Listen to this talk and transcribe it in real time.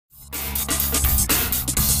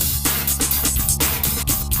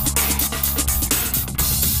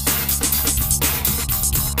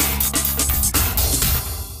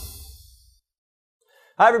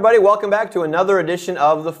Hi everybody, welcome back to another edition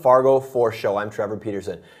of the Fargo Force Show. I'm Trevor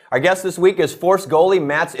Peterson. Our guest this week is Force goalie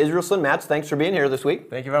Mathias Israelsson. Mats, thanks for being here this week.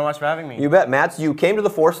 Thank you very much for having me. You bet. Mats, you came to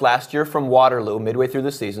the Force last year from Waterloo midway through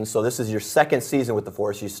the season, so this is your second season with the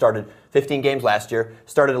Force. You started 15 games last year,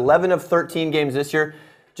 started 11 of 13 games this year.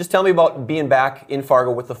 Just tell me about being back in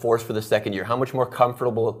Fargo with the Force for the second year. How much more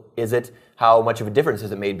comfortable is it? How much of a difference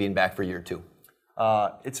has it made being back for year two?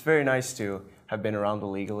 It's very nice to have been around the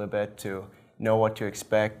league a little bit, to know what to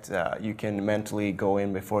expect. You can mentally go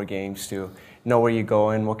in before games to know where you're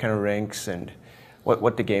going, what kind of rinks, and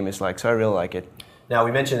what the game is like. So I really like it. Now,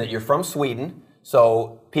 we mentioned that you're from Sweden,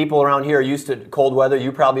 so people around here are used to cold weather.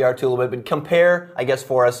 You probably are too a little bit, but compare, I guess,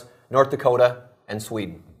 for us, North Dakota and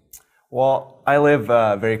Sweden. Well, I live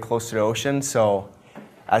very close to the ocean, so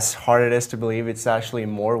as hard it is to believe, it's actually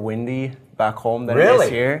more windy back home than it is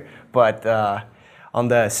here. But on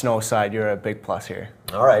the snow side, you're a big plus here.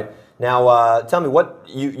 All right. Now, tell me, what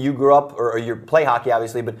you grew up, or you play hockey,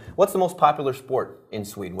 obviously, but what's the most popular sport in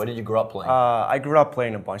Sweden? What did you grow up playing? I grew up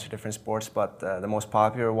playing a bunch of different sports, but the most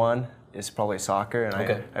popular one is probably soccer,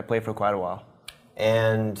 and I played for quite a while.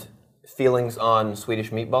 And feelings on Swedish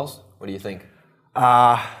meatballs? What do you think?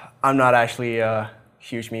 I'm not actually a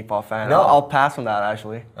huge meatball fan. No. I'll pass on that,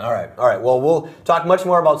 actually. All right. Well, we'll talk much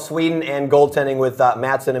more about Sweden and goaltending with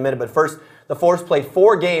Mats in a minute, but first, the Force played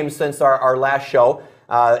 4 games since our last show.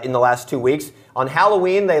 In the last 2 weeks. On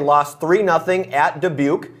Halloween, they lost 3-0 at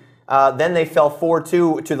Dubuque. Then they fell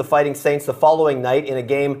 4-2 to the Fighting Saints the following night in a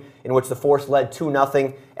game in which the Force led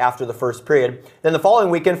 2-0 after the first period. Then the following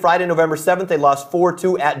weekend, Friday, November 7th, they lost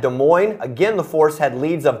 4-2 at Des Moines. Again, the Force had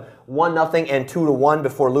leads of 1-0 and 2-1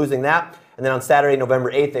 before losing that. And then on Saturday,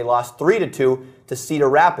 November 8th, they lost 3-2 to Cedar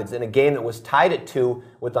Rapids in a game that was tied at 2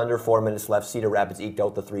 with under 4 minutes left. Cedar Rapids eked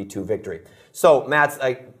out the 3-2 victory. So, Mats,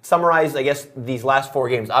 I summarize, I guess, these last 4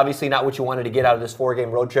 games. Obviously not what you wanted to get out of this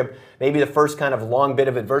 4-game road trip. Maybe the first kind of long bit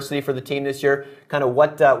of adversity for the team this year. Kind of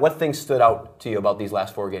what things stood out to you about these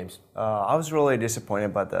last 4 games? I was really disappointed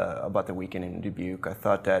about the weekend in Dubuque. I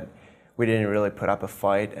thought that we didn't really put up a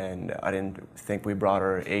fight, and I didn't think we brought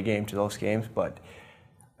our A game to those games. But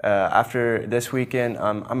after this weekend,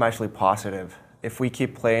 I'm actually positive. If we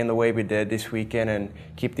keep playing the way we did this weekend and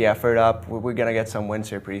keep the effort up, we're going to get some wins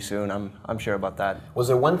here pretty soon. I'm sure about that. Was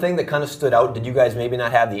there one thing that kind of stood out? Did you guys maybe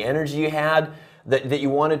not have the energy you had that you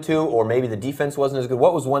wanted to, or maybe the defense wasn't as good?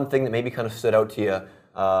 What was one thing that maybe kind of stood out to you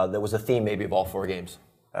that was a theme maybe of all 4 games?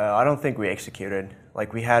 I don't think we executed.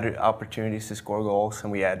 Like, we had opportunities to score goals,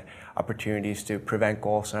 and we had opportunities to prevent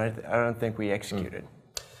goals, and I don't think we executed.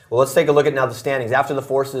 Well, let's take a look at now the standings. After the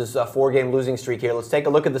Force's 4-game losing streak here, let's take a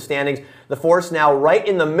look at the standings. The Force now right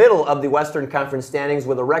in the middle of the Western Conference standings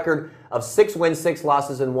with a record of 6 wins, 6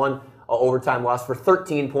 losses, and 1 overtime loss for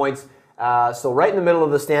 13 points. So right in the middle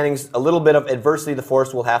of the standings, a little bit of adversity the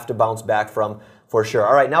Force will have to bounce back from for sure.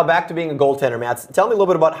 All right, now back to being a goaltender, Mats. Tell me a little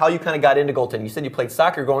bit about how you kind of got into goaltending. You said you played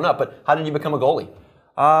soccer growing up, but how did you become a goalie?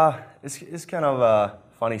 It's kind of a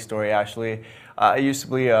funny story, actually. I used to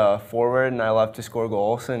be a forward, and I loved to score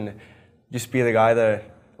goals and just be the guy that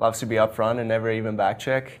loves to be up front and never even back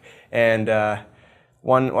check. And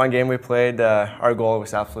one game we played, our goal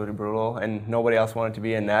was absolutely brutal, and nobody else wanted to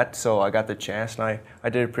be in net, so I got the chance, and I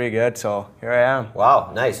did it pretty good, so here I am.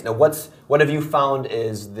 Wow, nice. Now, what have you found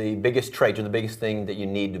is the biggest trait or the biggest thing that you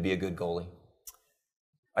need to be a good goalie?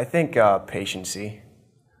 I think patience.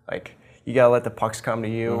 Like, you got to let the pucks come to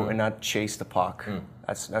you and not chase the puck.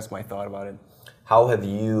 That's my thought about it. How have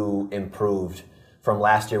you improved from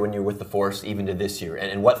last year when you were with the Force even to this year?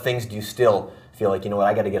 And what things do you still feel like, you know what,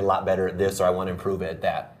 I got to get a lot better at this, or I want to improve at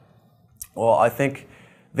that? Well, I think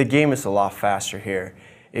the game is a lot faster here.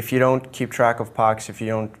 If you don't keep track of pucks, if you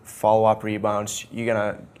don't follow up rebounds, you're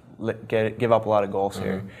going to give up a lot of goals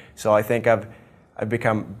here. So I think I've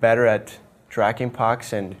become better at tracking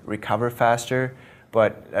pucks and recover faster,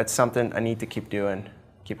 but that's something I need to keep doing.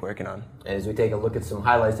 Keep working on. And as we take a look at some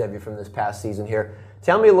highlights of you from this past season here,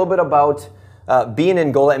 tell me a little bit about being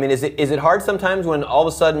in goal. I mean, is it hard sometimes when all of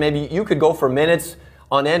a sudden maybe you could go for minutes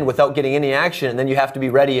on end without getting any action, and then you have to be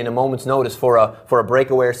ready in a moment's notice for a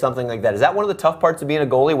breakaway or something like that? Is that one of the tough parts of being a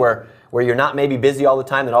goalie, where you're not maybe busy all the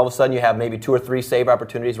time, and all of a sudden you have maybe 2 or 3 save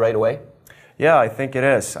opportunities right away? Yeah, I think it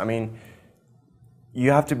is. I mean,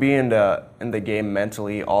 you have to be in the game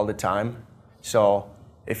mentally all the time. So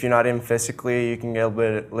if you're not in physically, you can get a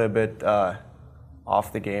little bit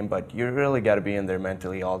off the game, but you really got to be in there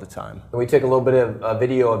mentally all the time. And we took a little bit of a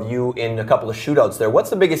video of you in a couple of shootouts there.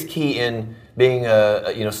 What's the biggest key in being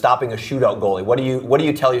stopping a shootout goalie? What do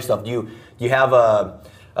you tell yourself? Do you have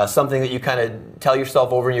something that you kind of tell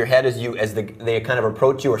yourself over in your head as they kind of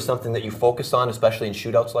approach you, or something that you focus on, especially in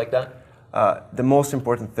shootouts like that? The most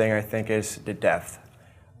important thing, I think, is the depth.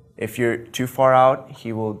 If you're too far out,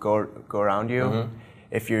 he will go around you. Mm-hmm.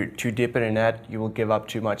 If you're too deep in the net, you will give up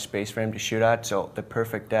too much space for him to shoot at. So the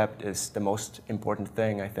perfect depth is the most important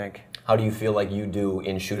thing, I think. How do you feel like you do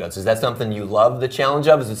in shootouts? Is that something you love the challenge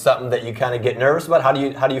of? Is it something that you kind of get nervous about? How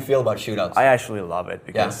do you feel about shootouts? I actually love it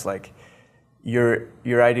because like you're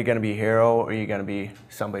either going to be a hero or you're going to be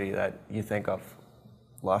somebody that you think of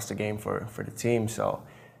lost the game for the team. So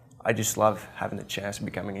I just love having the chance of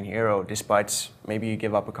becoming a hero, despite maybe you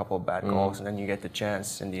give up a couple of bad goals and then you get the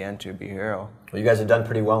chance in the end to be a hero. Well, you guys have done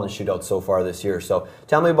pretty well in shootouts so far this year. So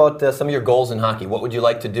tell me about some of your goals in hockey. What would you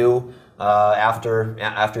like to do after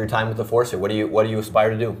your time with the Force here? What do you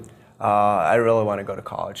aspire to do? I really want to go to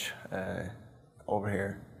college over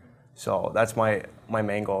here. So that's my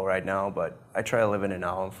main goal right now, but I try to live in it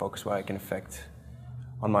now and focus what I can affect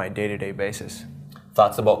on my day-to-day basis.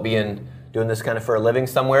 Thoughts about doing this kind of for a living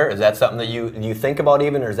somewhere? Is that something that you think about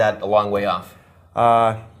even, or is that a long way off?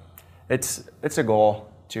 It's a goal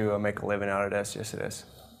to make a living out of this. Yes, it is.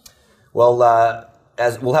 Well,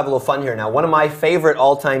 as we'll have a little fun here now. One of my favorite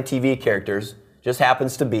all-time TV characters just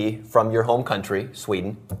happens to be from your home country,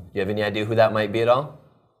 Sweden. Do you have any idea who that might be at all?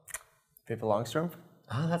 Pippi Longstrump?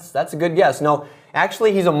 That's a good guess. No,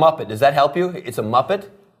 actually, he's a Muppet. Does that help you? It's a Muppet?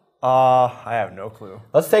 I have no clue.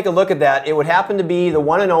 Let's take a look at that. It would happen to be the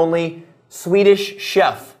one and only Swedish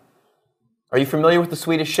Chef. Are you familiar with the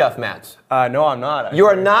Swedish Chef, Mats? No, I'm not. Actually. You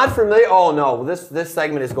are not familiar? Oh, no. This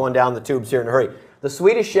segment is going down the tubes here in a hurry. The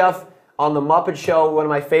Swedish Chef on The Muppet Show, one of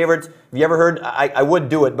my favorites. Have you ever heard? I would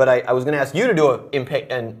do it, but I was going to ask you to do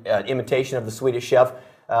an imitation of the Swedish Chef,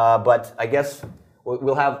 but I guess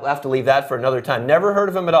we'll have to leave that for another time. Never heard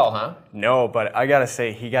of him at all, huh? No, but I gotta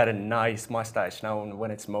say he got a nice mustache now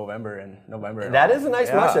when it's November. That is a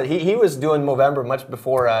nice mustache. He was doing Movember much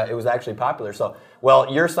before it was actually popular. So,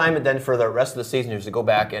 well, your assignment then for the rest of the season is to go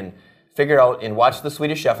back and figure out and watch the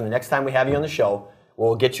Swedish Chef. And the next time we have you on the show,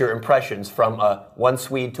 we'll get your impressions from one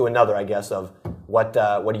Swede to another, I guess, of what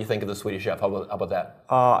do you think of the Swedish Chef? How about that?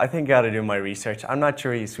 I think I got to do my research. I'm not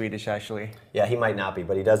sure he's Swedish, actually. Yeah, he might not be,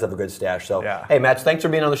 but he does have a good stash. So, yeah. Hey, Match, thanks for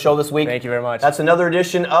being on the show this week. Thank you very much. That's another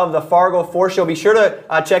edition of the Fargo Force Show. Be sure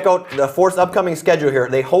to check out the Force upcoming schedule here.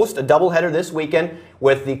 They host a doubleheader this weekend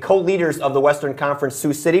with the co-leaders of the Western Conference,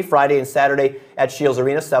 Sioux City, Friday and Saturday at Shields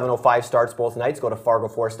Arena. 7:05 starts both nights. Go to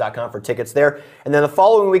fargoforce.com for tickets there. And then the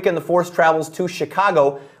following weekend, the Force travels to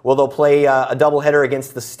Chicago, where they'll play a doubleheader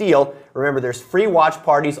against the Steel. Remember, there's free watch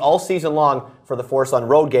parties all season long for the Force on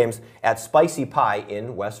road games at Spicy Pie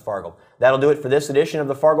in West Fargo. That'll do it for this edition of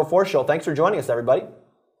the Fargo Force Show. Thanks for joining us, everybody.